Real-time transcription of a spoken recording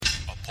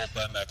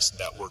Pulp MX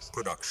Network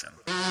production.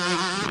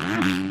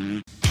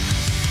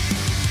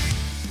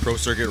 Pro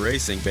Circuit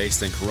Racing,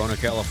 based in Corona,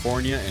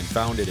 California, and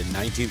founded in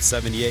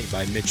 1978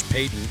 by Mitch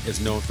Payton, is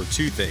known for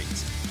two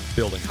things: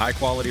 building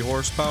high-quality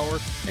horsepower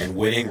and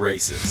winning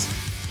races.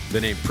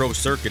 The name Pro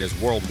Circuit is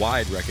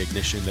worldwide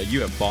recognition that you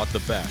have bought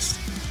the best,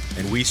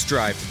 and we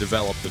strive to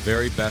develop the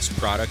very best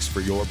products for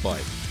your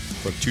bike.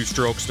 From 2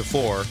 strokes to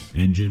 4,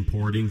 engine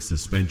porting,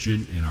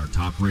 suspension, and our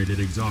top-rated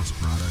exhaust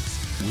products,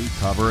 we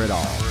cover it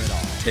all.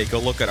 Take a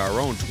look at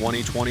our own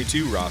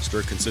 2022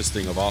 roster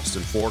consisting of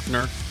Austin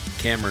Faulkner,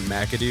 Cameron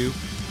McAdoo,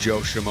 Joe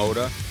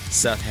Shimoda,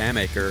 Seth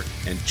Hamaker,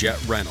 and Jet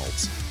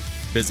Reynolds.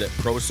 Visit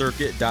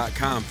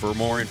ProCircuit.com for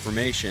more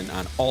information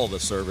on all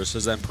the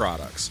services and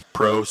products.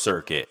 Pro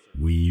Circuit.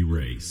 We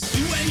race.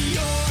 When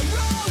you're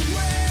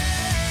away,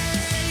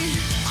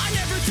 I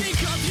never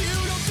think of you,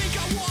 don't think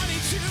I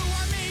wanted to,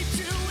 I made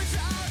do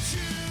without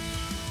you.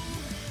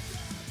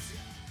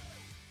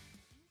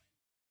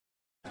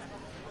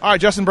 All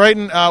right, Justin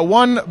Brayton,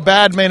 one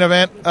bad main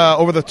event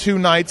over the 2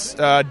 nights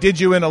did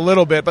you in a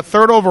little bit, but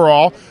third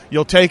overall,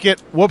 you'll take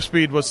it. Whoop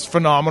Speed was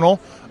phenomenal.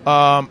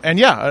 And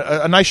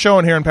yeah, a nice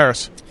showing here in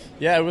Paris.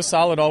 Yeah, it was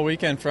solid all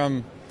weekend.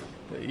 From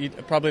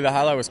probably the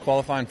highlight was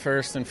qualifying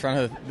first in front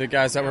of the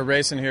guys that were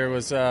racing here.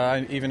 Was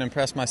I even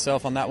impressed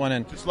myself on that one,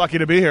 and just lucky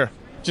to be here.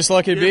 Just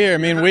lucky to be here. I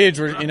mean, we're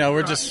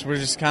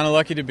just kind of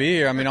lucky to be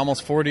here. I mean,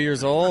 almost 40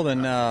 years old,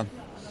 and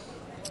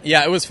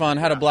yeah, it was fun.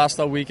 Had a blast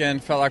all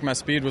weekend. Felt like my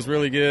speed was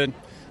really good.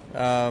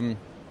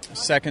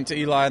 Second to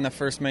Eli in the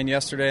first main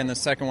yesterday, and the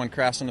second one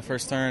crashed in the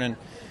first turn, and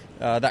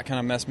that kind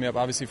of messed me up,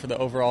 obviously, for the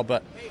overall.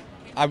 But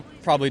I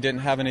probably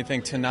didn't have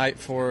anything tonight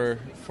for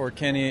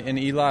Kenny and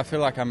Eli. I feel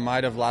like I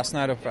might have last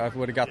night if I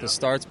would have got the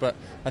starts, but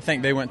I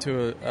think they went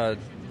to a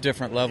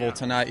different level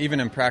tonight, even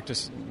in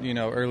practice,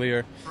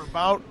 earlier. For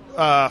about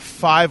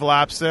 5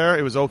 laps there,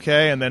 it was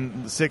okay, and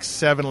then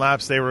 6-7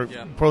 laps they were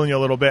pulling you a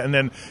little bit, and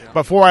then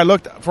before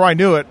I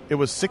knew it, it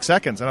was 6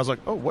 seconds, and I was like,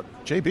 oh, what,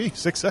 JB,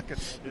 6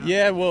 seconds?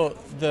 Yeah, well,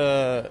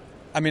 I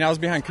was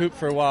behind Coop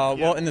for a while.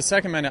 Yeah. Well, in the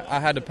second minute,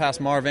 I had to pass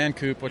Marv and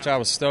Coop, which I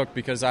was stoked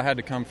because I had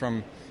to come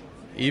from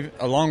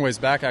a long ways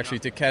back, actually,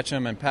 to catch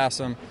him and pass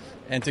him.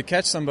 And to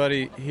catch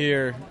somebody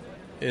here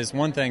is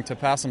one thing. To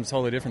pass them is a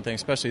totally different thing,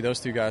 especially those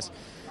 2 guys.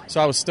 So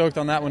I was stoked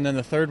on that one. Then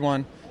the third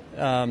one,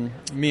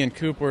 me and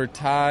Coop were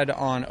tied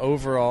on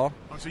overall.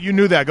 Oh, so you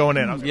knew that going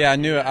in? Yeah, I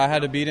knew it. I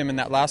had to beat him in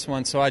that last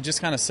one. So I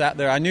just kind of sat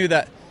there. I knew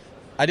that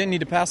I didn't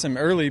need to pass him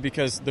early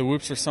because the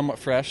whoops were somewhat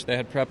fresh. They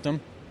had prepped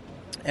them.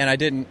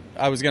 And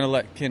I was going to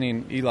let Kenny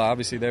and Eli,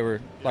 obviously they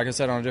were, like I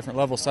said, on a different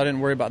level, so I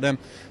didn't worry about them.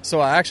 So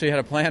I actually had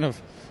a plan of,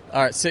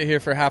 all right, sit here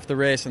for half the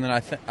race, and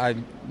then I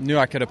knew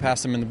I could have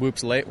passed him in the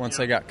whoops late once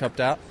they got cupped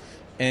out.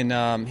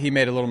 And he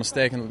made a little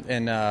mistake,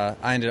 and I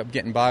ended up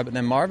getting by. But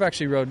then Marv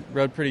actually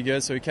rode pretty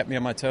good, so he kept me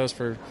on my toes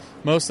for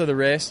most of the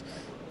race.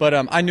 But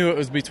I knew it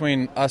was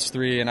between us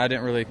 3, and I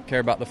didn't really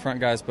care about the front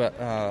guys. But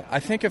I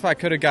think if I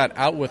could have got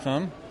out with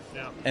them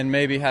and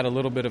maybe had a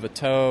little bit of a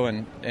toe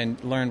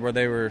and learned where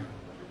they were,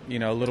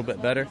 a little bit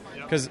better.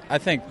 Because I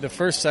think the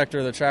first sector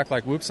of the track,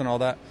 like whoops and all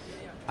that,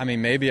 I mean,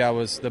 maybe I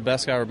was the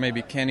best guy, or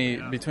maybe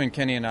between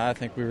Kenny and I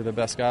think we were the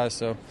best guys.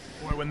 So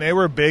when they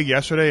were big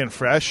yesterday and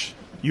fresh,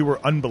 you were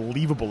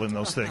unbelievable in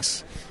those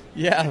things.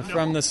 Yeah,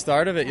 from the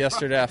start of it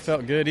yesterday, I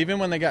felt good. Even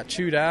when they got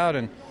chewed out,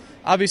 and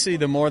obviously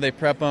the more they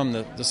prep them,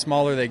 the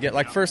smaller they get.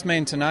 Like first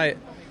main tonight,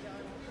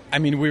 I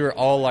mean, we were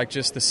all like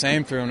just the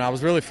same through, and I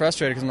was really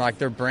frustrated because I'm like,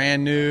 they're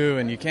brand new,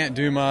 and you can't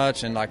do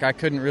much, and like I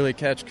couldn't really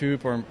catch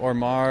Coop or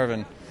Marv,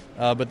 and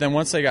but then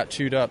once they got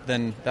chewed up,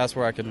 then that's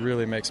where I could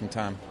really make some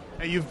time.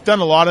 Hey, you've done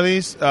a lot of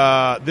these.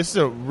 This is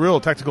a real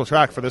technical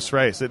track for this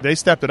race. They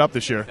stepped it up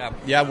this year.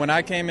 Yeah, when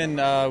I came in,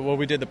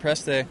 we did the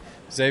press day,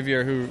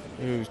 Xavier,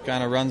 who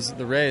kind of runs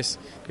the race,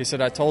 he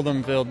said, I told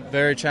them build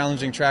very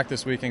challenging track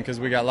this weekend because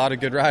we got a lot of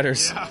good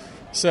riders. Yeah.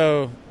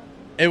 So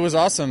it was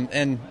awesome.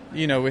 And,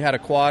 we had a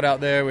quad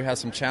out there. We had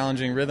some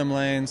challenging rhythm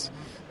lanes,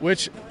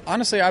 which,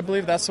 honestly, I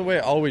believe that's the way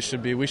it always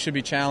should be. We should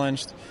be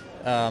challenged.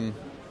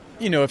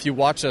 If you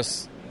watch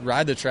us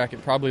ride the track,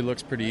 it probably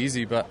looks pretty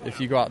easy, but if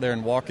you go out there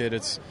and walk it,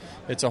 it's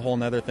a whole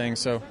nother thing.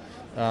 So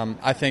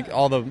I think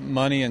all the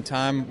money and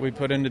time we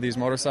put into these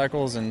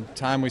motorcycles and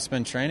time we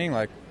spend training,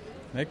 like,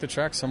 make the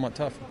track somewhat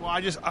tough. Well,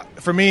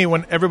 for me,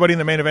 when everybody in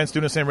the main event's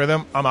doing the same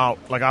rhythm, I'm out.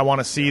 Like, I want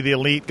to see the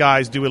elite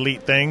guys do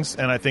elite things,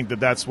 and I think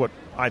that's what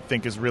I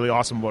think is really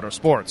awesome about our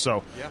sport.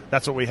 So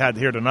that's what we had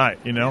here tonight,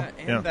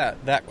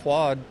 That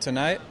quad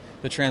tonight,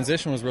 the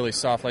transition was really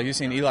soft. Like, you've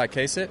seen Eli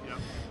case it.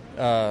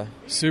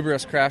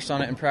 Subarus crashed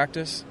on it in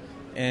practice,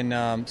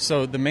 and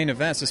so the main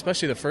events,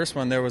 especially the first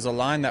one, there was a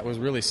line that was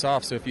really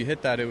soft, so if you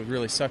hit that, it would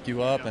really suck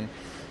you up, and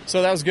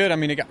so that was good. I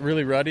mean, it got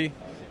really ruddy,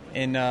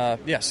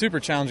 and super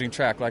challenging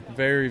track, like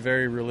very,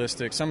 very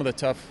realistic. Some of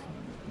the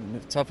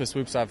toughest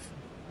whoops I've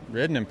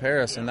ridden in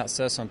Paris, and that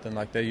says something.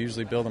 Like, they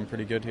usually build them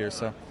pretty good here.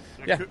 So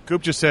yeah,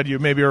 Coop just said you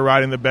maybe are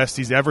riding the best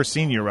he's ever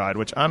seen you ride,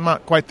 which I'm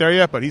not quite there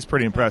yet, but he's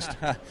pretty impressed.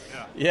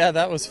 Yeah,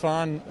 that was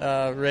fun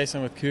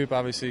racing with Coop.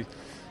 Obviously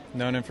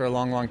known him for a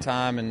long, long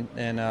time, and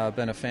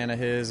been a fan of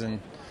his,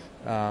 and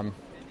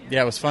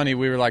Yeah, it was funny.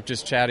 We were like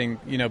just chatting,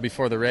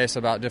 before the race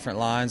about different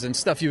lines and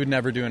stuff you would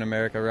never do in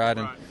America, right?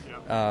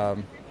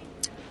 And,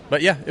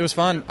 but yeah, it was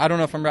fun. I don't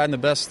know if I'm riding the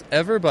best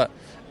ever, but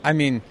I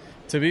mean,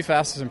 to be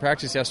fastest in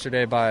practice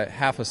yesterday by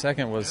half a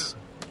second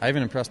I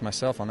even impressed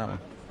myself on that one.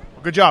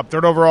 Good job,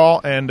 third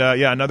overall, and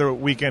another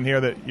weekend here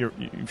that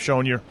you've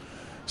shown you're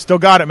still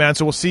got it, man.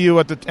 So we'll see you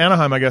at the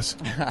Anaheim, I guess.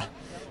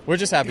 We're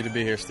just happy to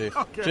be here, Steve.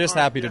 Okay, just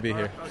happy to be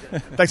here.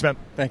 Thanks, man.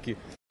 Thank you.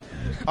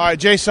 All right,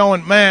 Jay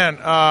Soen, man,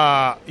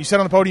 you said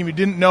on the podium you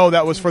didn't know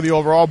that was for the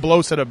overall.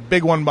 Blow said a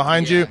big one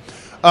behind you.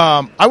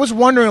 I was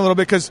wondering a little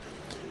bit because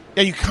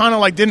you kind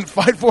of didn't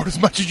fight for it as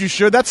much as you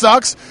should. That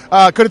sucks.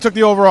 Could have took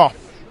the overall.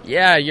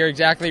 Yeah, you're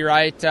exactly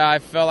right. I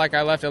felt like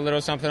I left a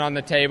little something on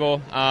the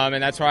table,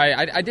 and that's why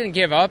I didn't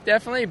give up,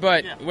 definitely.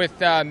 But with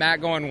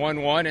Matt going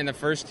 1-1 in the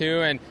first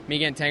two and me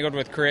getting tangled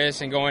with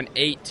Chris and going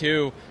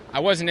 8-2, I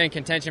wasn't in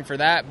contention for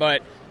that.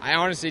 But I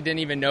honestly didn't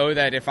even know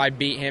that if I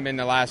beat him in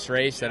the last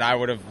race that I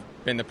would have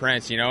been the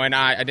Prince, and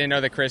I didn't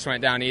know that Chris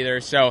went down either.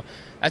 So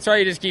that's why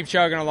you just keep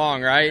chugging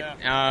along, right?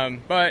 Yeah.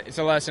 But it's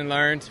a lesson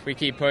learned. We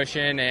keep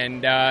pushing.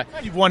 And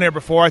you've won here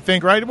before, I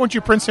think, right? Weren't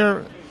you Prince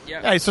here?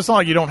 Yeah, it's just not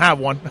like you don't have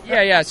one.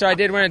 Yeah. So I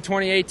did win in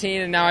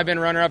 2018, and now I've been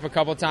runner-up a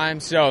couple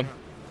times. So,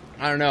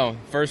 I don't know.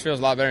 First feels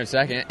a lot better than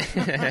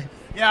second.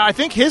 Yeah, I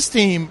think his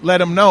team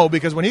let him know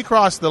because when he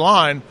crossed the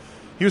line,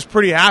 he was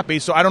pretty happy.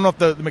 So I don't know if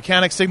the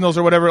mechanic signals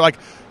or whatever,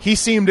 he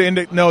seemed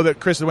to know that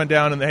Chris went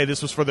down and, hey,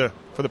 this was for the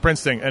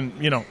Prince thing. And,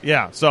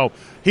 so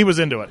he was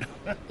into it.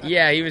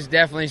 Yeah, he was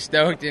definitely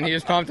stoked, and he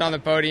was pumped on the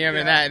podium,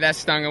 and that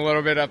stung a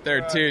little bit up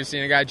there, too,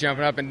 seeing a guy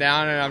jumping up and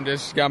down, and I'm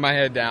just got my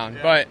head down.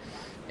 Yeah. But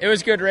it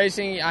was good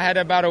racing. I had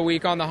about a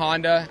week on the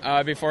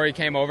Honda before he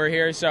came over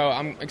here, so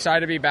I'm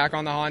excited to be back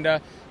on the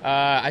Honda.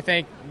 I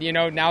think,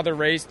 now the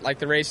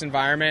race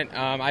environment,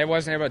 I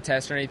wasn't able to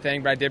test or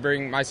anything, but I did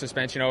bring my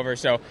suspension over.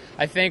 So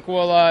I think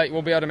we'll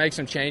be able to make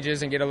some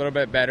changes and get a little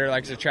bit better.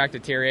 Like the track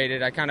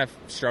deteriorated. I kind of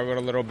struggled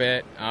a little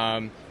bit.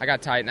 I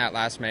got tight in that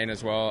last main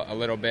as well a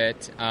little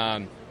bit.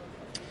 And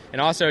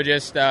also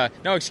just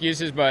no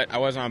excuses, but I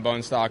wasn't on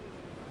bone stock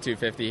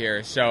 250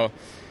 here. So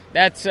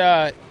that's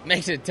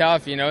makes it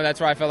tough, That's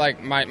why I feel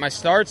like my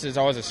starts is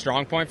always a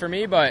strong point for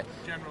me. But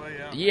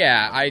generally,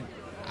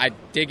 I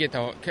did get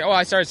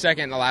I started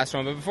second in the last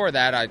one, but before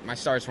that, my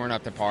starts weren't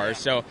up to par.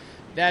 So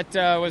that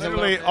was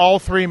literally all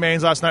three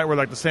mains last night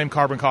were the same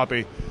carbon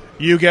copy.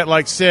 You get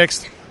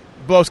sixth,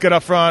 Blows get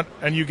up front,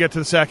 and you get to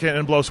the second,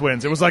 and Blows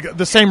wins. It was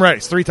the same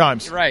race 3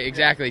 times. Right,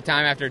 exactly,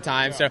 time after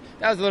time. Yeah. So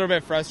that was a little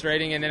bit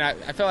frustrating, and then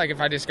I feel like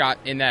if I just got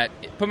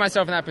put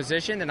myself in that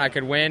position, then I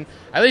could win.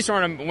 At least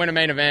win a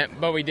main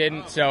event, but we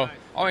didn't. So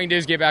all we can do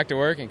is get back to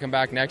work and come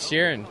back next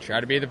year and try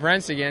to be the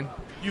Prince again.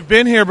 You've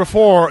been here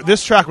before.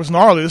 This track was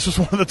gnarly. This was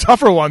one of the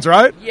tougher ones,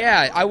 right?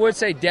 Yeah, I would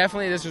say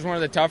definitely this was one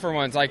of the tougher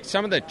ones.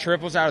 Some of the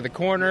triples out of the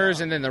corners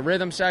and then the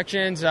rhythm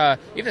sections. Even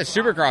the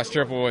Supercross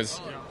triple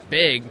was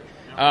big.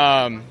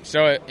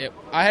 So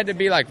I had to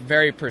be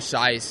very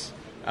precise,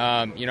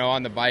 on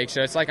the bike.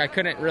 So it's I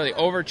couldn't really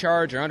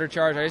overcharge or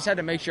undercharge. I just had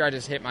to make sure I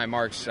just hit my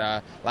marks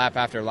lap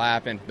after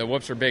lap. And the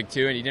whoops were big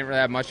too, and you didn't really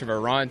have much of a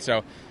run.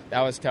 So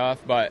that was tough.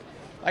 But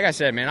like I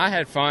said, man, I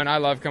had fun. I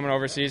love coming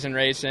overseas and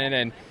racing,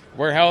 and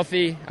we're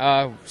healthy.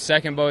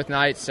 Second both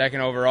nights,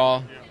 second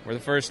overall. We're the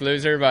first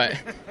loser, but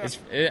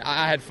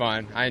I had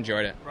fun. I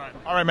enjoyed it. Right.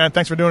 All right, man.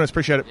 Thanks for doing this.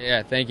 Appreciate it.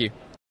 Yeah, thank you.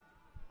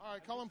 All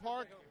right, Cullen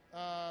Park,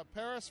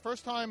 Paris,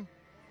 first time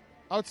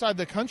outside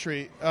the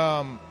country.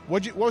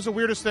 What was the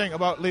weirdest thing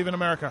about leaving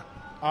America?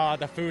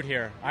 The food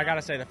here. I got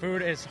to say, the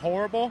food is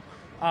horrible.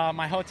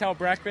 My hotel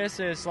breakfast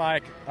is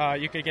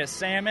you could get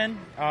salmon,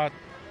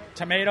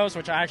 tomatoes,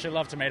 which I actually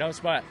love tomatoes,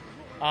 but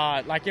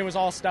it was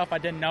all stuff I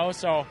didn't know,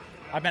 so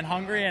I've been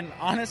hungry, and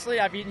honestly,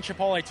 I've eaten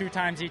Chipotle 2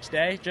 times each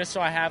day just so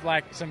I have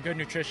some good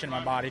nutrition in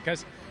my body,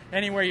 because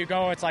anywhere you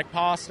go, it's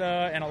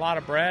pasta and a lot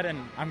of bread,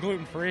 and I'm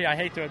gluten-free. I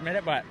hate to admit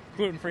it, but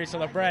gluten-free, so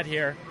the bread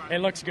here, it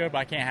looks good, but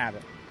I can't have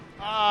it.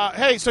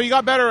 Hey, so you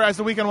got better as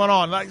the weekend went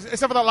on,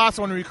 except for that last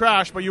one where you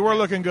crashed, but you were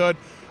looking good.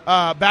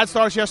 Bad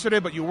starts yesterday,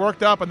 but you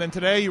worked up, and then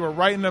today you were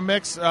right in the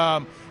mix.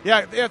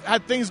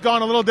 Had things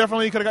gone a little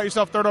differently, you could have got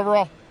yourself third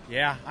overall.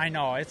 Yeah, I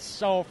know. It's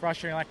so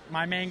frustrating.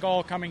 My main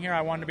goal coming here,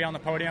 I wanted to be on the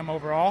podium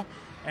overall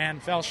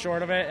and fell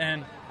short of it.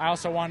 And I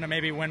also wanted to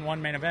maybe win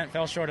one main event,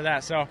 fell short of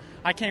that. So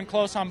I came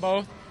close on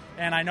both.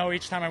 And I know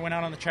each time I went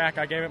out on the track,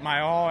 I gave it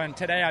my all. And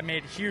today I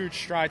made huge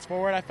strides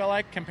forward, I felt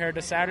like, compared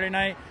to Saturday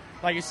night.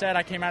 Like you said,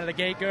 I came out of the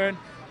gate good,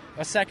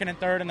 a second and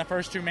third in the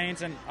first 2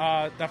 mains. And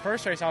the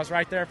first race, I was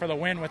right there for the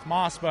win with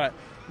Moss. But,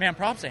 man,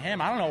 props to him.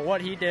 I don't know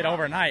what he did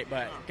overnight,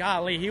 but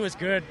golly, he was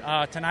good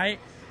tonight.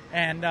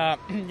 And,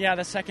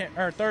 the second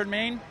or third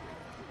main,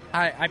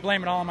 I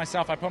blame it all on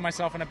myself. I put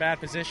myself in a bad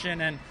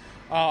position, and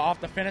off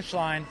the finish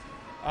line,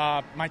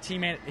 my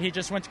teammate, he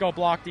just went to go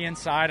block the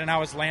inside, and I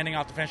was landing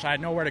off the finish. I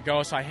had nowhere to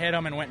go, so I hit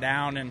him and went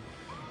down and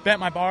bent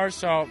my bars,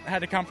 so I had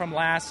to come from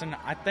last, and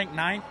I think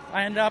 9th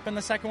I ended up in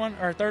the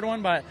third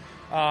one, but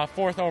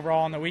 4th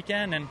overall on the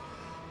weekend. And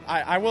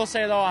I will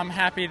say, though, I'm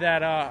happy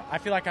that I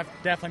feel like I've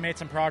definitely made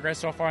some progress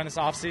so far in this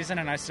offseason,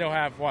 and I still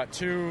have,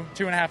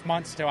 2.5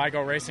 months till I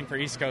go racing for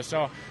East Coast.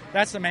 So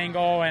that's the main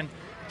goal, and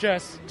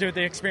just, dude,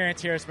 the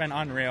experience here has been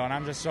unreal, and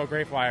I'm just so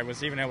grateful I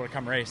was even able to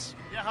come race.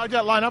 Yeah, how'd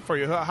that line up for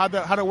you? How'd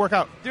it work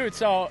out? Dude,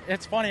 so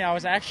it's funny. I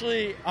was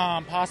actually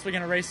possibly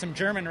going to race some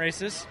German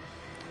races.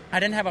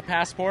 I didn't have a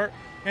passport,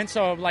 and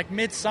so, like,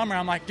 midsummer,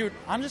 I'm like, dude,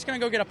 I'm just going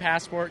to go get a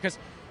passport, because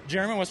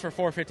German was for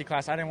 450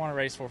 class. I didn't want to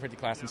race 450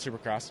 class in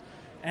Supercross.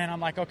 And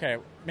I'm like, okay,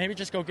 maybe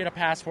just go get a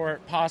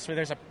passport.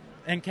 Possibly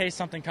in case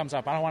something comes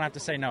up. I don't want to have to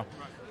say no.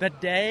 The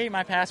day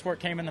my passport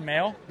came in the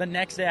mail, the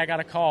next day I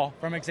got a call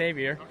from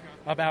Xavier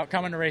about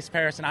coming to race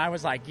Paris, and I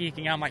was like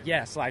geeking out. I'm like,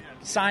 yes, like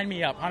sign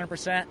me up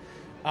 100%.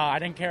 I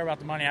didn't care about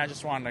the money. I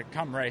just wanted to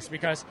come race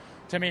because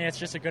to me it's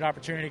just a good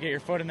opportunity to get your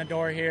foot in the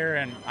door here,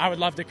 and I would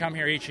love to come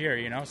here each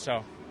year,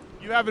 so.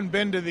 You haven't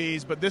been to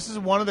these, but this is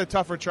one of the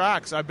tougher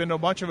tracks. I've been to a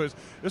bunch of it.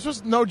 This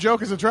was no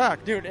joke as a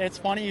track. Dude, it's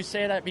funny you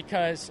say that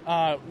because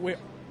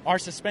our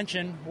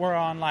suspension, we're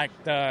on like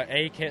the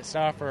A-kit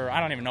stuff, or I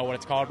don't even know what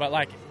it's called, but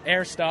like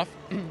air stuff.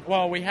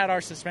 Well, we had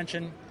our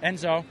suspension,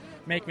 Enzo,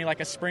 make me like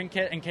a spring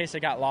kit in case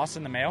it got lost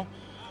in the mail.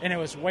 And it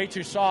was way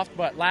too soft,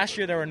 but last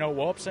year there were no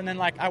whoops. And then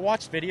like I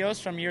watched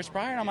videos from years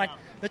prior, and I'm like,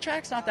 the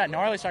track's not that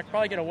gnarly, so I could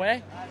probably get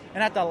away.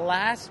 And at the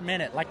last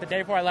minute, like the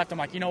day before I left, I'm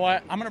like, you know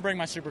what? I'm going to bring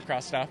my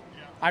Supercross stuff.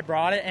 I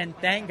brought it, and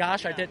thank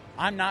gosh I did.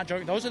 I'm not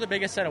joking. Those are the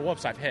biggest set of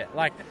whoops I've hit.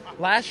 Like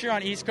last year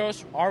on East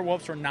Coast, our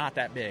whoops were not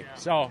that big.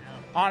 So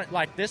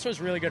this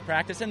was really good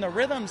practice. And the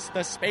rhythms,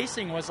 the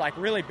spacing was like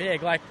really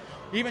big. Like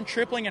even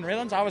tripling in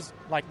rhythms, I was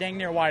like dang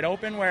near wide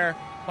open, where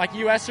like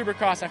US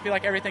Supercross, I feel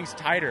like everything's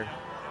tighter.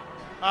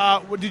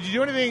 Did you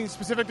do anything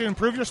specific to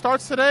improve your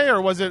starts today,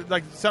 or was it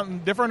like something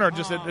different, or it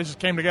just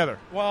came together?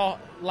 Well,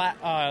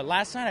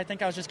 last night I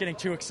think I was just getting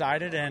too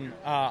excited, and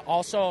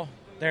also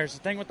there's a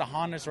thing with the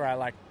Hondas where I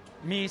like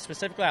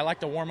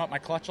to warm up my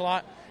clutch a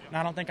lot, and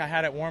I don't think I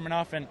had it warm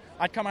enough, and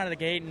I'd come out of the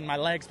gate and my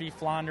legs be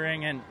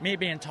floundering, and me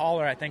being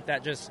taller, I think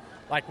that just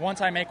like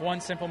once I make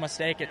one simple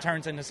mistake, it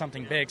turns into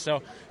something big.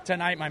 So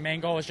tonight my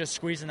main goal is just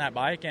squeezing that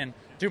bike, and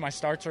dude, my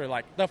starts are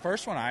like the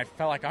first one I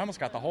felt like I almost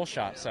got the whole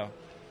shot. So.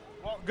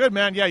 Well, good,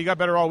 man. Yeah, you got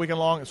better all weekend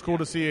long. It's cool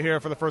to see you here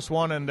for the first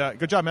one, and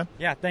good job, man.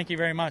 Yeah, thank you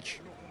very much.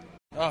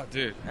 Oh,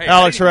 dude. Hey,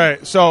 Alex Ray.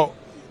 So,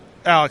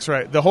 Alex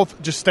Ray, the whole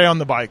just stay on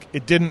the bike.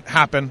 It didn't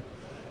happen.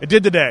 It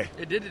did today.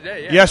 It did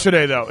today, yeah.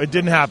 Yesterday, though, it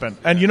didn't happen.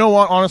 And you know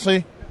what,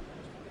 honestly?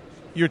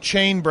 Your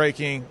chain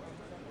breaking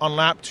on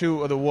lap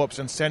 2 of the whoops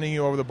and sending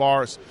you over the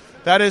bars.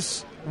 That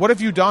is, what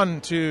have you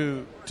done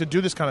to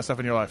do this kind of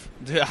stuff in your life?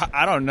 Dude,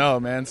 I don't know,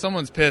 man.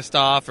 Someone's pissed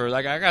off, or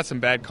like I got some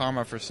bad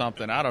karma for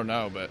something. I don't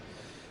know, but...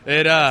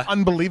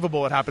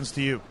 Unbelievable it happens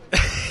to you.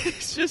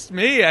 It's just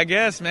me, I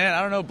guess, man.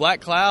 I don't know,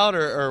 black cloud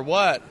or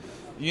what.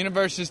 The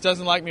universe just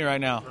doesn't like me right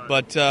now.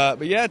 But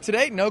yeah,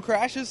 today, no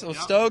crashes. I was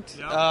stoked.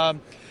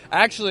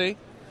 Actually,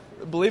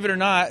 believe it or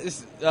not,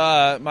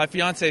 my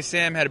fiance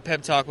Sam had a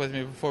pep talk with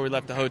me before we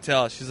left the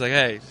hotel. She's like,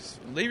 hey, just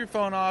leave your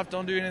phone off.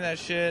 Don't do any of that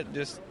shit.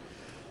 Just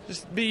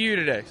be you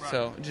today.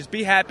 So just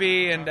be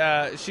happy.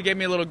 And she gave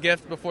me a little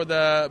gift before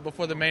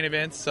the main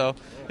event. So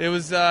it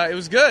was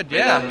good.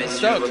 Yeah,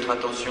 stoked.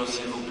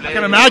 I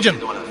can imagine.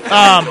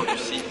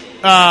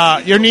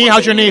 Your knee,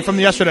 how's your knee from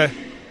yesterday?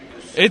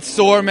 It's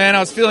sore, man. I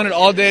was feeling it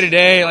all day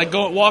today. Like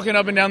walking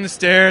up and down the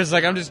stairs,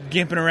 like I'm just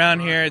gimping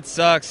around here. It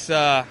sucks.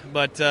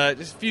 But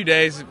just a few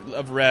days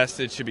of rest,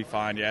 it should be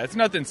fine. Yeah, it's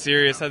nothing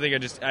serious. I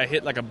think I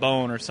hit like a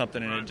bone or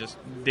something and it just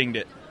dinged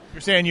it. You're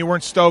saying you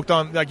weren't stoked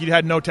on, like you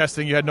had no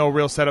testing, you had no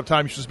real setup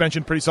time. Your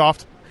suspension pretty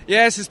soft?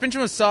 Yeah,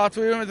 suspension was soft.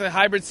 We went with a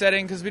hybrid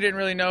setting because we didn't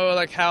really know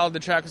like how the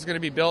track was going to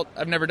be built.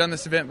 I've never done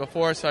this event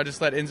before, so I just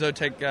let Enzo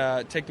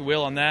take the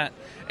wheel on that.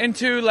 And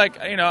two, like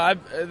I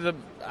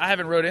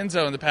haven't rode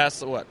Enzo in the past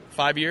 4 or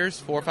 5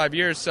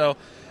 years, so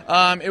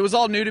it was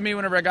all new to me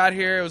whenever I got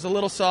here. It was a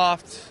little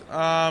soft,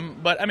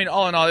 but I mean,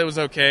 all in all, it was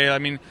okay. I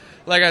mean,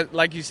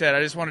 like you said,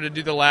 I just wanted to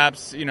do the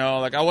laps.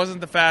 Like I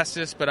wasn't the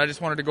fastest, but I just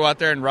wanted to go out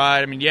there and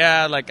ride. I mean,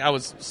 yeah, like I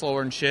was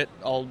slower and shit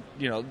all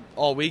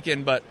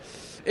weekend, but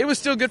it was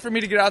still good for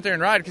me to get out there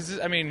and ride because,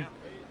 I mean,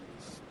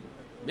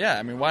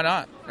 why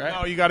not, right?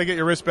 No, you got to get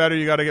your wrist better.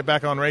 You got to get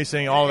back on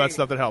racing, all of that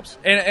stuff that helps.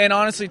 And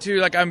honestly, too,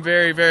 like I'm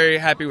very, very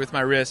happy with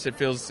my wrist. It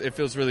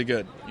feels really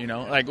good,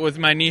 Like with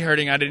my knee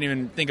hurting, I didn't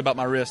even think about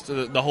my wrist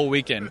the whole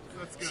weekend.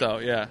 So,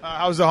 yeah.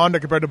 How's the Honda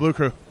compared to Blue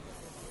Crew?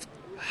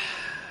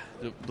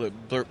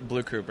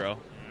 Blue Crew, bro.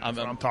 I'm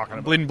talking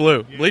about. Bleeding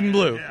blue. Yeah, Bleeding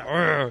blue.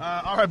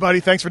 Yeah. All right, buddy.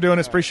 Thanks for doing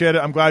this. Appreciate it.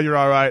 I'm glad you're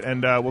all right,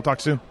 and we'll talk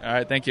soon. All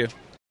right, thank you.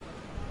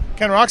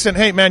 Ken Roczen,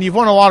 hey, man, you've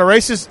won a lot of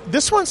races.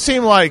 This one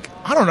seemed like,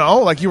 I don't know,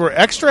 like you were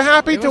extra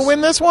happy to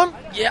win this one?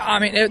 Yeah, I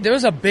mean, there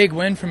was a big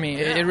win for me.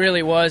 It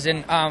really was,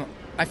 and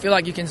I feel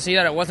like you can see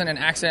that it wasn't an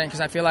accident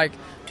because I feel like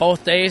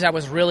both days I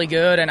was really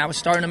good, and I was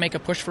starting to make a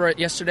push for it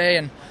yesterday,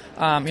 and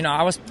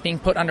I was being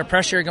put under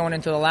pressure going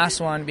into the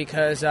last one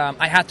because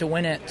I had to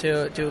win it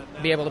to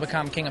be able to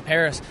become King of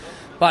Paris.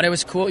 But it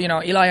was cool.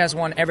 Eli has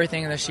won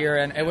everything this year,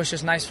 and it was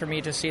just nice for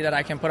me to see that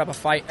I can put up a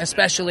fight,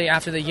 especially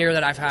after the year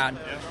that I've had.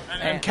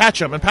 and catch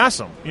them and pass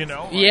them.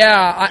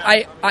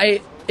 Yeah,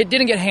 it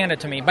didn't get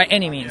handed to me by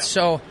any means.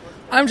 So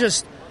I'm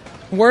just,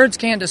 words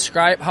can't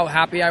describe how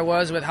happy I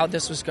was with how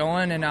this was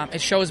going, and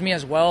it shows me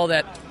as well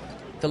that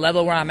the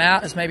level where I'm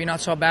at is maybe not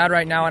so bad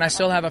right now, and I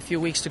still have a few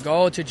weeks to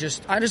go to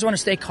I just want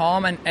to stay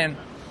calm, and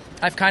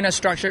I've kind of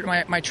structured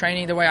my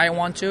training the way I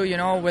want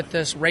to, with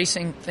this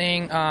racing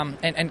thing,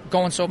 and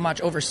going so much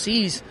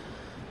overseas.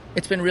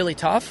 It's been really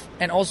tough,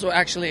 and also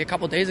actually a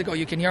couple days ago,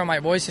 you can hear my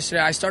voice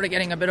yesterday, I started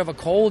getting a bit of a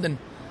cold, and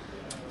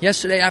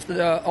yesterday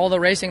after all the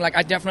racing,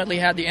 I definitely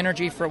had the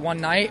energy for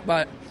one night,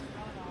 but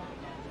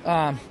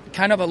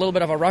kind of a little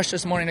bit of a rush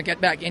this morning to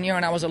get back in here,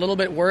 and I was a little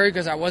bit worried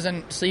because I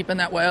wasn't sleeping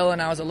that well,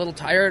 and I was a little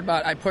tired,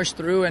 but I pushed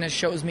through, and it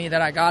shows me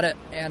that I got it,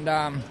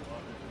 and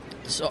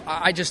so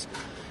I just,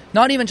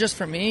 not even just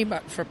for me,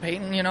 but for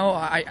Peyton,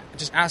 I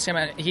just asked him,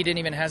 and he didn't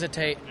even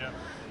hesitate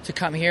to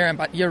come here,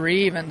 but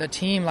Yariv and the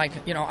team, I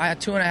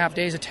had 2.5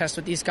 days of test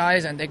with these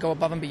guys, and they go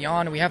above and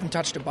beyond, and we haven't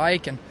touched a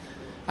bike, and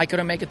I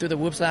couldn't make it through the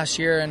whoops last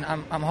year, and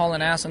I'm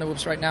hauling ass on the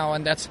whoops right now,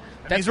 and that's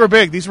these were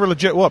big. These were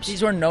legit whoops.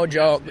 These were no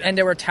joke, and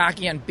they were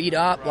tacky and beat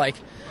up.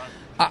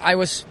 I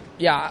was,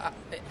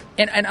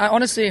 and I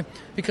honestly,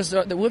 because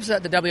the whoops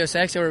at the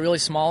WSX, they were really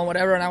small and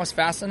whatever, and I was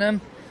fast in them,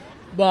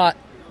 but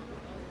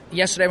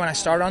yesterday when I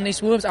started on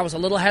these whoops, I was a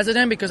little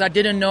hesitant because I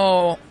didn't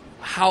know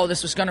how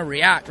this was going to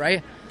react,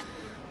 right?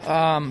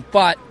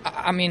 But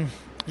I mean,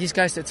 these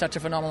guys did such a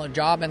phenomenal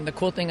job, and the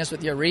cool thing is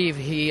with Yariv,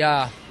 he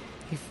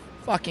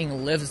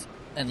fucking lives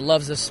and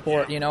loves this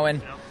sport,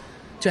 and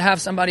to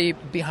have somebody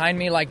behind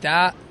me like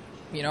that,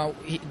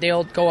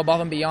 they'll go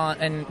above and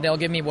beyond, and they'll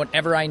give me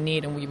whatever I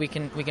need, and we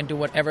can do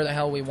whatever the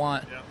hell we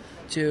want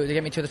to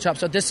get me to the top.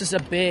 So this is a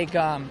big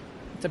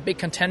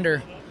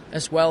contender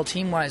as well,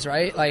 team wise,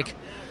 right?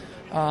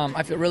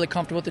 I feel really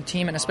comfortable with the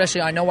team, and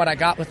especially I know what I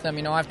got with them.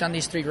 I've done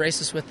these 3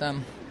 races with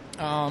them.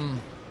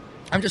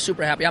 I'm just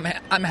super happy.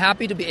 I'm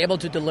happy to be able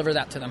to deliver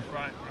that to them.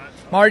 Right.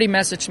 Marty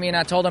messaged me, and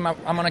I told him I'm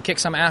going to kick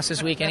some ass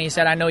this week, and he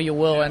said, I know you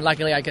will, and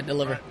luckily I could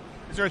deliver.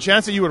 Is there a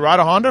chance that you would ride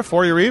a Honda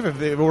for Yariv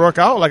if it would work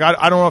out?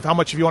 I don't know how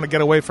much if you want to get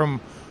away from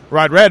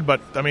Ride Red,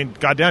 but, I mean,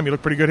 goddamn, you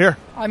look pretty good here.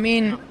 I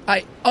mean, no.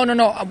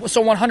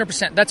 So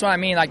 100%. That's what I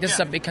mean. This is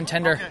a big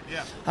contender. Okay,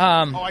 yeah.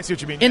 I see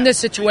what you mean. In this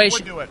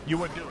situation. You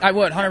would do it. I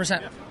would,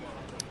 100%.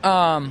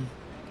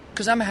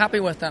 Because I'm happy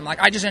with them.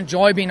 I just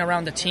enjoy being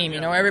around the team.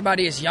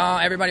 Everybody is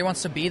young. Everybody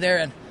wants to be there,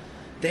 and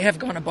they have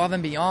gone above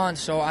and beyond.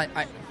 So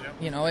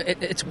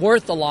it's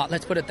worth a lot.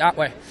 Let's put it that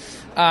way.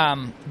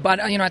 But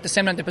at the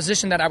same time, the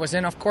position that I was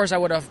in, of course, I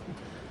would have.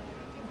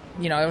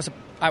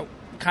 I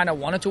kind of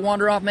wanted to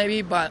wander off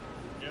maybe, but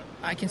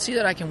I can see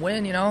that I can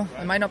win.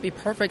 It might not be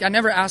perfect. I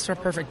never asked for a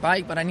perfect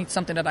bike, but I need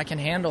something that I can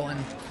handle,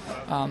 and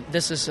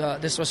this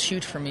was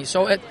huge for me.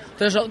 So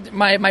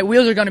my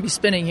wheels are going to be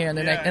spinning here in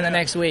the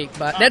next week.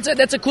 But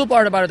that's a cool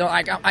part about it, though.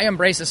 I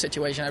embrace the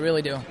situation. I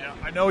really do. Yeah.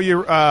 I know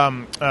you,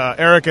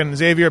 Eric and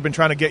Xavier have been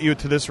trying to get you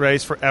to this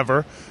race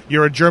forever.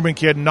 You're a German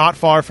kid, not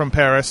far from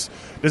Paris.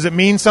 Does it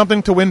mean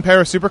something to win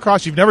Paris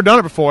Supercross? You've never done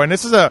it before, and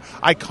this is an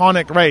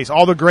iconic race.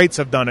 All the greats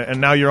have done it, and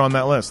now you're on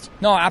that list.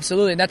 No,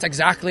 absolutely. That's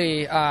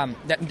exactly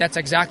that's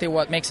exactly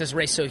what makes this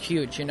race so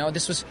huge.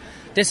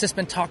 This has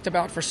been talked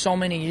about for so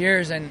many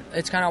years, and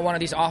it's kind of one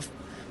of these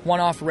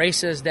one-off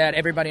races that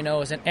everybody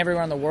knows, and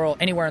anywhere in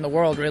the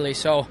world, really.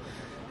 So,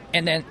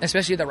 and then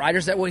especially the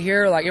riders that were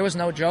here, it was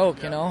no joke.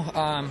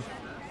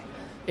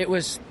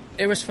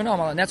 It was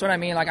phenomenal, and that's what I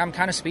mean. I'm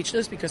kind of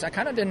speechless because I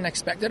kind of didn't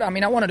expect it. I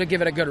mean, I wanted to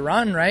give it a good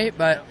run, right?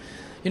 But,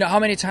 how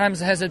many times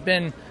has it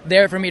been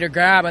there for me to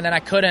grab and then I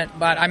couldn't,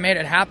 but I made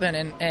it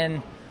happen.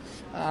 And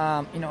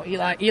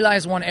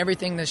Eli's won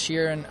everything this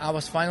year, and I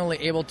was finally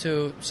able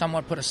to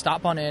somewhat put a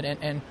stop on it,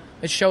 and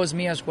it shows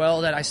me as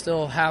well that I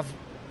still have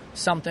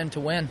something to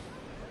win.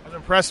 I was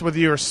impressed with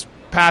your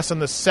pass on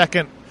the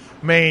second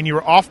main. You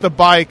were off the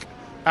bike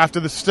after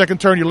the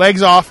second turn, your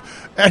leg's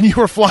off, and you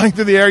were flying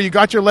through the air. You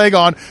got your leg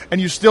on,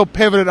 and you still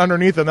pivoted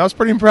underneath them. That was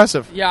pretty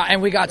impressive. Yeah,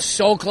 and we got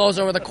so close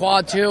over the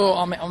quad, too.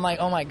 I'm like,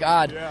 oh, my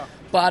God. Yeah,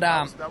 but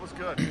that was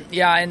good.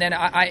 Yeah, and then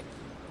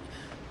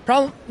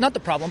not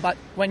the problem, but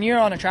when you're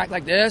on a track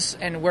like this,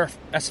 and we're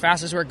as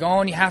fast as we're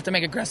going, you have to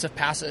make aggressive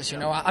passes,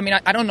 I mean,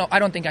 I don't know. I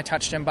don't think I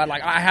touched him, but,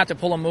 I had to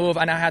pull a move,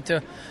 and I had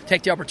to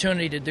take the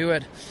opportunity to do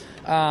it.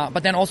 But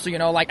then also,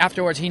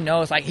 afterwards, he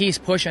knows, he's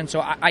pushing,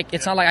 so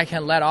it's not like I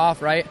can let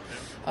off, right?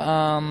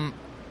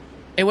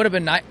 It would have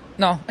been nice.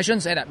 No, I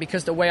shouldn't say that,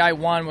 because the way I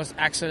won was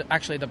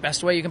actually the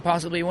best way you can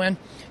possibly win.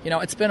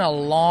 It's been a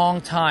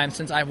long time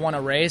since I've won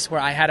a race where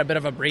I had a bit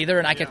of a breather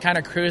and I could kind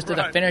of cruise to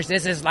the finish.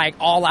 This is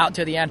all out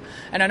to the end.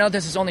 And I know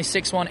this is only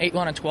 6-1,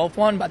 8-1, and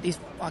 12-1, but these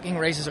fucking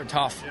races are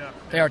tough. Yeah.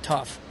 They are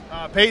tough.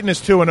 Peyton is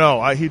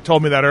 2-0. He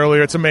told me that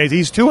earlier. It's amazing.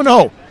 He's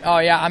 2-0. Oh,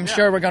 yeah, I'm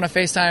sure we're going to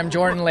FaceTime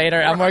Jordan later,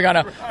 and we're going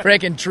to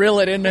freaking drill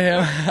it into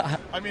him.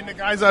 I mean, the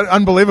guy's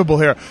unbelievable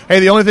here. Hey,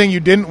 the only thing you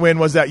didn't win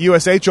was that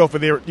USA trophy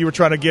that you were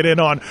trying to get in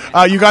on.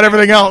 You got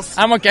everything else.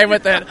 I'm okay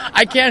with it.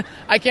 I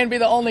can't be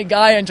the only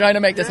guy and trying to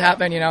make this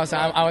happen, so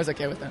I was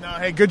okay with it. No,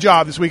 hey, good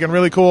job this weekend.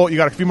 Really cool. You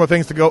got a few more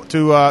things to go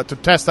to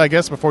test, I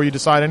guess, before you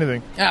decide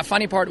anything. Yeah,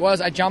 funny part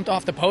was I jumped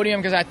off the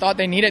podium because I thought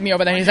they needed me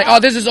over there. He's like, oh,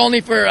 this is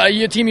only for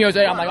Team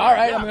USA. I'm like, all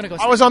right, I'm going to go.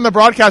 I was on the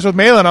broadcast with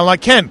Malin. I'm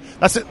like, Ken,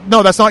 that's it.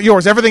 No, that's not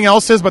yours. Everything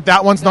else is, but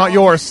that one's not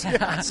yours.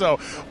 So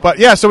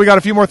we got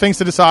a few more things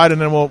to decide,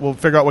 and then we'll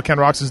figure out what Ken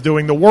Roxon's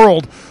doing. The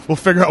world will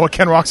figure out what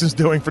Ken Roxon's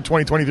doing for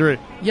 2023.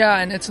 Yeah,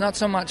 and it's not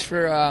so much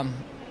for,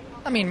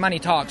 money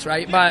talks,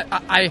 right? But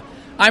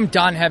I'm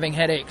done having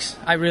headaches.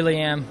 I really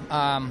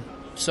am.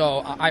 So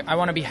I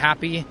want to be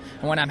happy,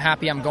 and when I'm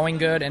happy, I'm going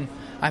good, and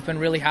I've been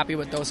really happy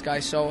with those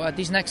guys. So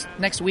these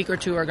next week or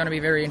two are going to be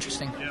very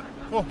interesting. Yeah.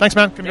 Cool. Thanks,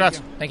 man.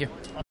 Congrats. Thank you.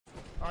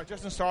 All right,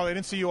 Justin Starley, I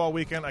didn't see you all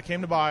weekend. I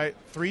came to buy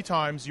 3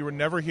 times. You were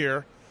never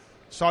here.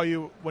 Saw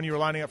you when you were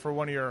lining up for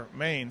one of your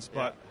mains.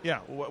 But,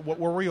 where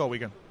were you all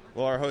weekend?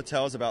 Well, our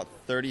hotel is about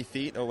 30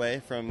 feet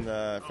away from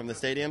the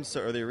stadium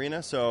or the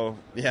arena. So,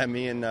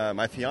 me and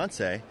my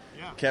fiance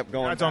kept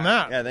going. Congrats on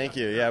that. Yeah, thank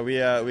you.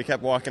 Yeah, we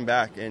kept walking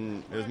back,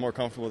 and it was more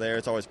comfortable there.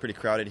 It's always pretty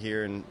crowded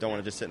here, and don't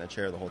want to just sit in a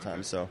chair the whole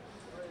time. So,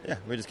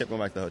 we just kept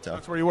going back to the hotel.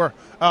 That's where you were.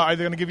 Are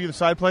they going to give you the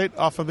side plate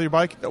off of your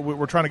bike?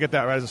 We're trying to get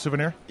that, right, as a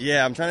souvenir?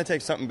 Yeah, I'm trying to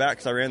take something back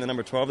because I ran the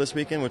number 12 this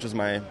weekend, which was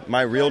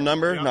my real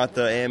number, not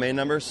the AMA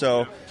number.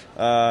 So,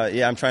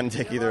 I'm trying to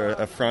take either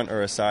a front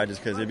or a side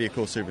just because it'd be a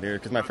cool souvenir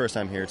because my first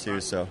time here, too.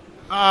 So.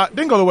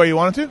 Didn't go the way you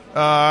wanted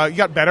to. You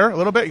got better a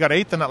little bit. You got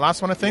 8th in that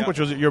last one, I think, which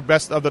was your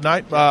best of the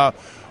night.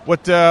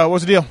 What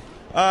was the deal?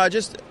 I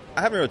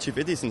haven't rode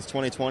 250 since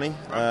 2020.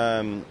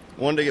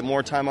 Wanted to get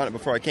more time on it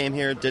before I came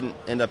here. Didn't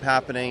end up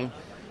happening.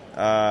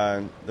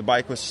 The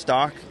bike was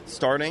stock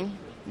starting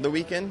the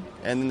weekend,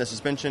 and then the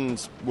suspension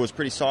was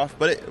pretty soft,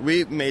 but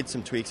we made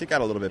some tweaks. It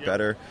got a little bit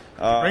better.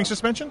 Bring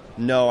suspension?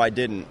 No, I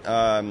didn't.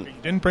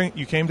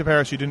 You came to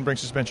Paris, you didn't bring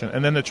suspension,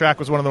 and then the track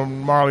was one of the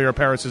gnarlier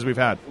Parises we've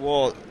had.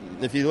 Well,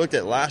 if you looked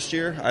at last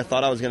year, I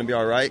thought I was going to be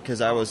all right because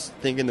I was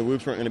thinking the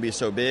whoops weren't going to be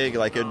so big,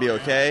 like it would be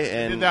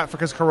okay. And they did that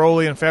because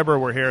Caroli and Feber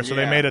were here, so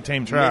they made a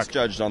tame track.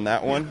 Misjudged on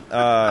that one.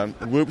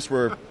 Whoops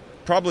were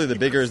probably the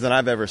biggest than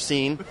I've ever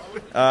seen.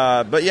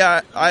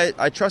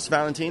 I trust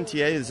Valentin. TA,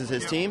 this is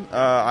his team.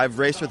 I've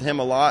raced with him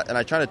a lot, and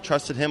I try to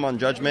trusted him on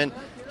judgment.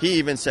 He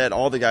even said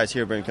all the guys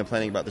here have been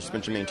complaining about the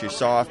suspension being too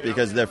soft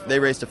because they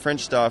raced the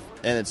French stuff,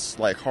 and it's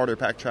like harder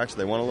pack tracks, so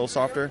they want a little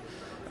softer.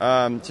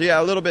 A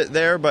little bit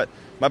there, but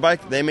my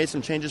bike, they made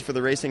some changes for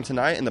the racing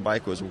tonight, and the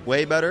bike was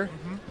way better.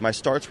 Mm-hmm. My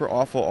starts were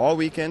awful all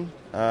weekend,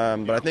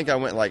 but I think I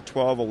went like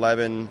 12,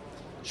 11.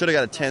 Should have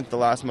got a 10th the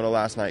last moto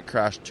last night,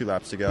 crashed 2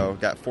 laps to go.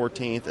 Got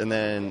 14th, and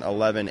then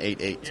 11,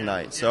 8, 8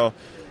 tonight. So,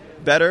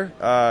 better.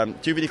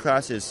 250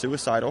 class is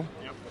suicidal.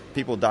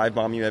 People dive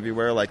bomb you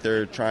everywhere like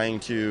they're trying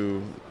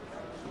to,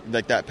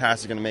 like that pass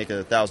is going to make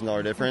a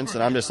 $1,000 difference.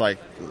 And I'm just like,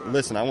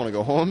 listen, I want to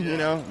go home,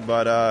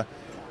 But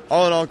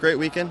all in all, great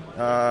weekend.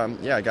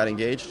 I got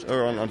engaged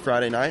on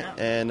Friday night.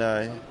 And,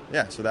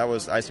 so that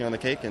was icing on the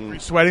cake. And were you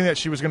sweating that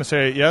she was going to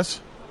say yes?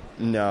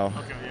 No.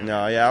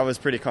 I was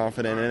pretty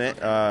confident in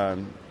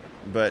it.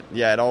 But,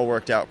 it all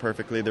worked out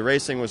perfectly. The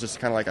racing was just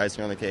kind of like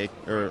icing on the cake,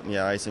 or,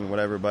 icing,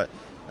 whatever. But,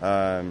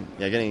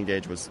 getting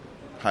engaged was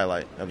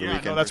highlight of the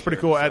weekend. No, that's pretty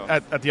cool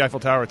at the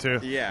Eiffel Tower, too.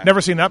 Yeah. Never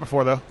seen that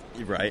before, though.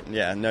 Right,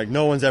 yeah.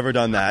 No one's ever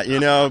done that,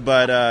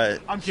 But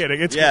I'm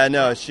kidding. It's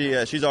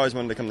cool. She's always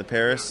wanted to come to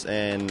Paris,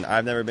 and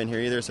I've never been here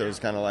either, so it was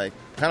kind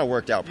of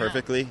worked out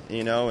perfectly,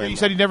 And you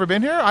said you'd never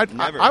been here?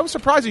 Never. I was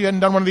surprised you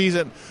hadn't done one of these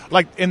in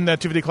the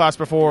 250 class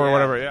before or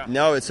whatever. Yeah.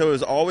 No, so it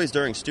was always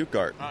during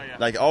Stuttgart. Oh, yeah.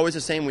 Like always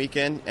the same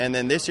weekend, and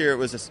then this year it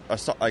was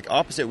like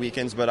opposite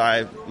weekends,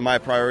 but my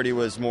priority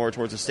was more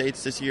towards the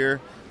States this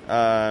year.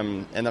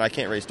 And then I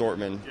can't race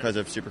Dortmund because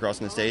of Supercross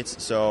in the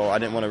States, so I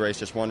didn't want to race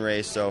just one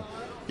race. So,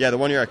 the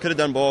one year I could have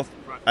done both.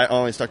 I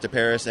only stuck to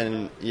Paris,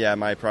 and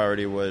my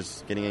priority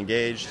was getting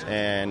engaged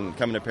and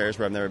coming to Paris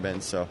where I've never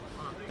been. So,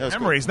 that was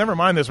memories. Cool. Never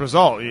mind this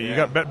result. You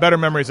got better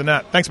memories than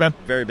that. Thanks, man.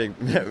 Very big,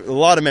 a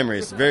lot of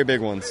memories. Very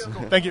big ones.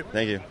 Cool. Thank you.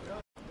 Thank you.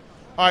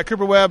 All right,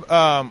 Cooper Webb.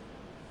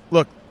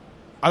 Look,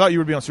 I thought you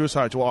would be on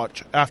Suicide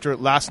Watch after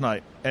last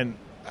night, and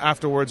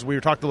afterwards we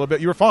talked a little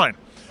bit. You were fine.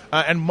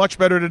 And much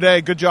better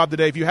today. Good job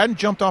today. If you hadn't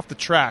jumped off the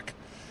track,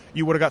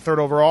 you would have got 3rd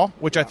overall,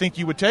 which I think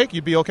you would take.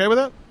 You'd be okay with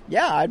that?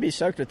 Yeah, I'd be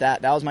stoked with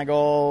that. That was my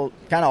goal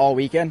kind of all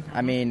weekend.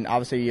 I mean,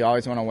 obviously you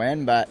always want to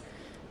win, but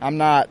I'm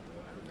not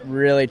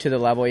really to the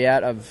level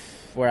yet of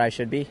where I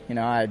should be.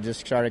 I just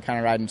started kind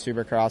of riding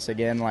Supercross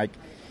again like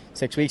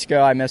 6 weeks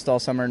ago. I missed all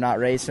summer not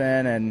racing,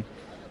 and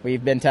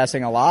we've been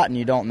testing a lot, and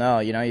you don't know.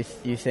 You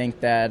think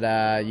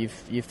that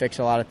you've fixed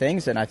a lot of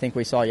things, and I think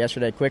we saw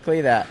yesterday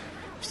quickly that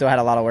still had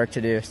a lot of work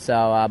to do.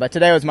 So, but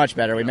today was much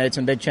better. We made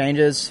some big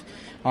changes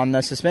on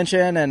the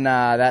suspension, and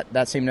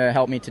that seemed to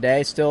help me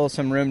today. Still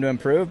some room to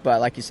improve,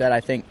 but like you said,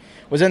 I think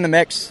was in the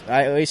mix.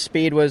 At least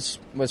speed was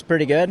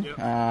pretty good.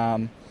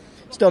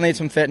 still need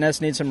some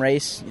fitness, need some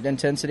race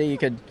intensity.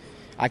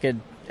 I could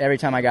every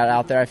time I got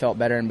out there, I felt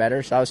better and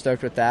better. So I was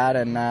stoked with that,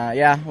 and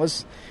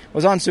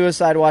was on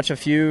suicide watch a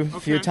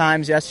few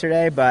times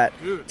yesterday, but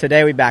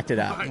today we backed it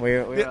up. We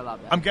were a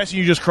lot better. I'm guessing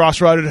you just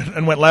cross-routed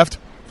and went left?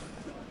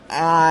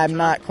 I'm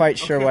not quite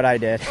sure what I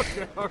did.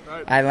 Okay, all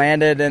right. I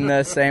landed in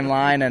the same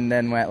line and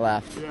then went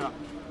left.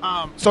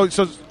 Yeah. So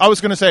I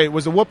was going to say,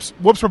 was the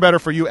whoops were better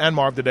for you and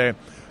Marv today?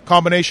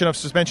 Combination of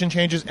suspension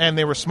changes, and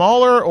they were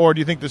smaller, or do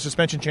you think the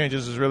suspension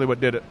changes is really what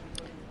did it?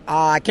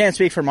 I can't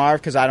speak for Marv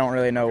because I don't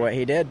really know what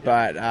he did,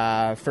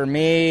 but for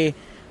me,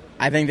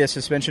 I think the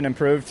suspension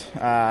improved,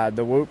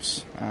 the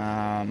whoops,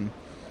 and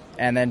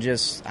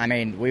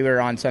then we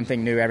were on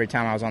something new every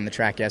time I was on the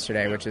track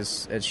yesterday, which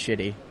is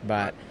shitty.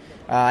 But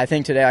I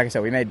think today, like I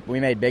said, we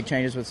made big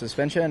changes with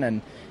suspension,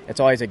 and it's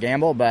always a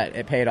gamble, but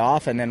it paid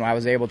off. And then I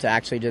was able to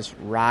actually just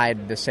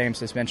ride the same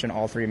suspension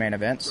all 3 main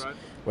events,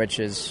 which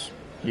is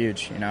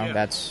huge.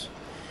 That's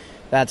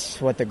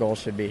what the goal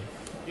should be.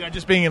 Yeah,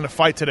 just being in the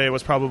fight today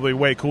was probably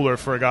way cooler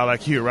for a guy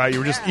like you, right?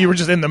 You were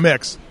just in the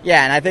mix.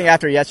 Yeah, and I think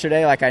after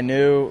yesterday,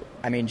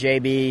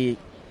 JB,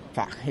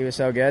 he was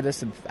so good.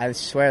 I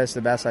swear this is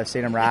the best I've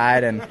seen him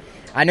ride, and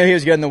I knew he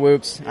was good in the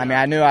whoops.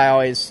 I knew I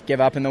always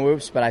give up in the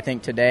whoops, but I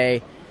think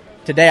today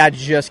I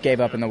just gave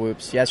up in the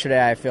whoops.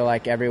 Yesterday, I feel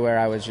like everywhere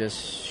I was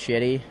just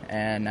shitty,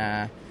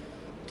 and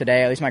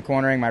today, at least my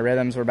cornering, my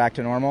rhythms were back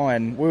to normal,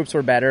 and whoops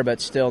were better,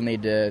 but still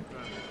need to.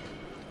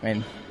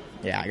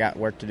 I got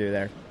work to do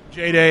there.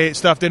 J-Day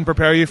stuff didn't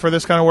prepare you for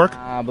this kind of work?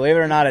 Believe it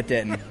or not, it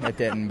didn't.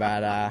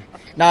 But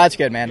no, it's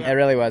good, man. It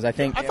really was. I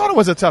thought it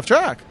was a tough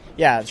track.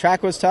 Yeah, the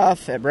track was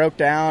tough. It broke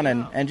down,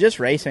 and just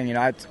racing.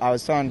 I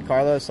was telling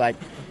Carlos,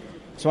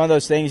 it's one of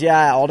those things.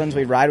 Yeah, Alden's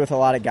we ride with a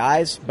lot of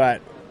guys,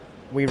 but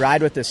we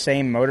ride with the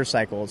same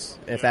motorcycles,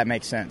 if that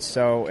makes sense.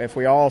 So if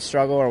we all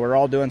struggle or we're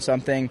all doing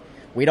something,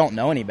 we don't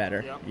know any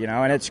better,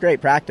 And it's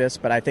great practice,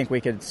 but I think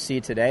we could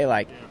see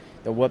today,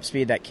 the whoop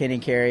speed that Kenny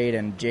carried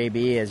and JB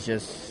is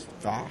just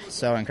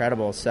so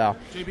incredible. So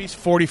JB's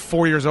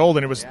 44 years old,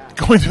 and it was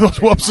going through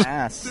those whoops.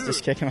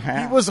 Just kicking my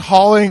ass. He was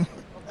hauling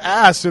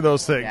ass through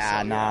those things.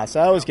 Yeah,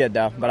 so it was good,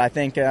 though. But I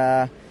think,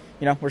 we're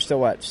still,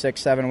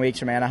 6-7 weeks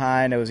from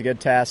Anaheim. It was a good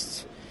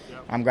test.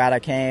 I'm glad I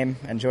came,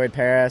 enjoyed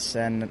Paris,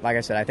 and like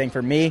I said, I think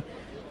for me,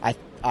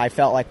 I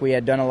felt like we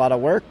had done a lot of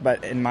work,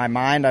 but in my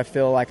mind, I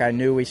feel like I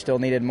knew we still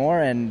needed more,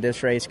 and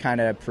this race kind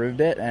of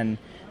proved it, and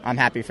I'm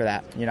happy for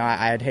that.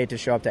 I'd hate to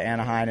show up to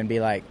Anaheim and be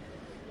like,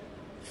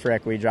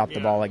 frick, we dropped the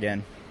ball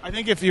again. I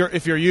think if you're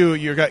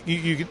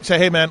you can say,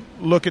 hey man,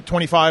 look at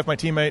 25, my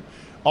teammate,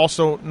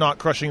 also not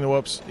crushing the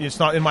whoops. It's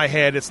not in my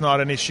head. It's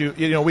not an issue.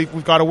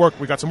 We've got to work.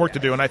 We've got some work to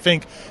do. And I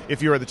think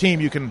if you're the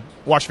team, you can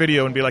watch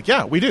video and be like,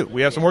 yeah, we do.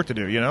 We have some work to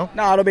do.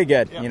 No, it'll be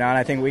good. Yeah. And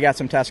I think we got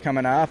some tests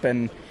coming up.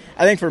 And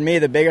I think for me,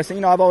 the biggest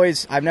thing,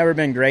 I've never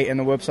been great in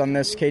the whoops on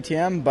this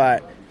KTM,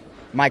 but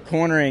my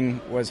cornering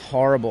was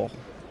horrible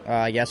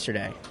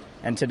yesterday.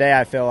 And today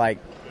I feel like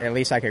at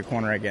least I could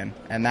corner again.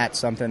 And that's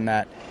something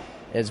that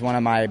is one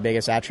of my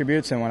biggest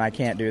attributes. And when I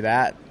can't do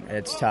that,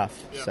 it's tough.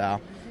 Yeah.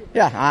 So,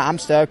 yeah, I'm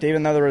stoked.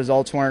 Even though the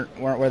results weren't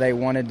where they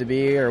wanted to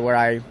be or where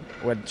I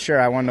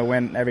wanted to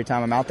win every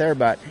time I'm out there.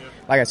 But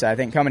like I said, I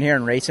think coming here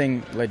and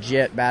racing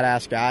legit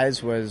badass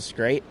guys was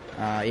great,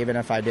 even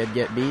if I did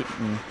get beat.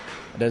 And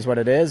it is what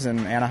it is, and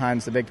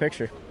Anaheim's the big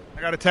picture.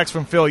 I got a text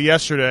from Phil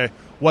yesterday,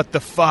 what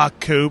the fuck,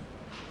 Coop?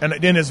 And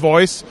in his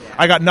voice,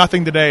 I got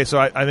nothing today, so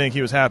I think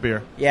he was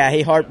happier. Yeah,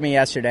 he harped me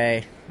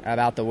yesterday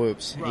about the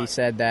whoops. Right. He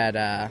said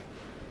that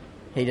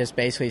he just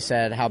basically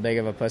said how big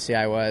of a pussy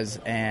I was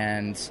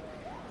and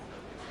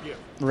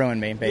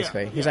ruined me,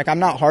 basically. He's like, I'm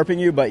not harping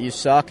you, but you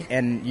suck,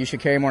 and you should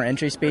carry more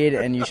entry speed,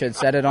 and you should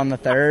set it on the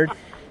third,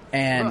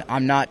 and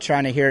I'm not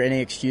trying to hear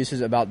any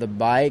excuses about the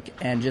bike,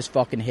 and just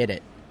fucking hit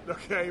it.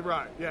 Okay,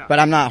 right, yeah. But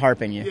I'm not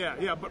harping you.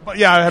 Yeah, but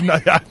I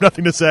have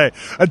nothing to say.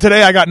 And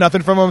today I got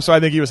nothing from him, so I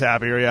think he was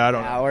happier. Yeah, I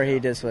don't know. Or he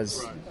just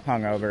was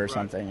hungover or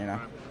something,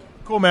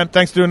 Cool, man.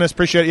 Thanks for doing this.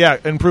 Appreciate it. Yeah,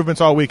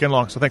 improvements all weekend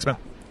long, so thanks, man.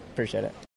 Appreciate it.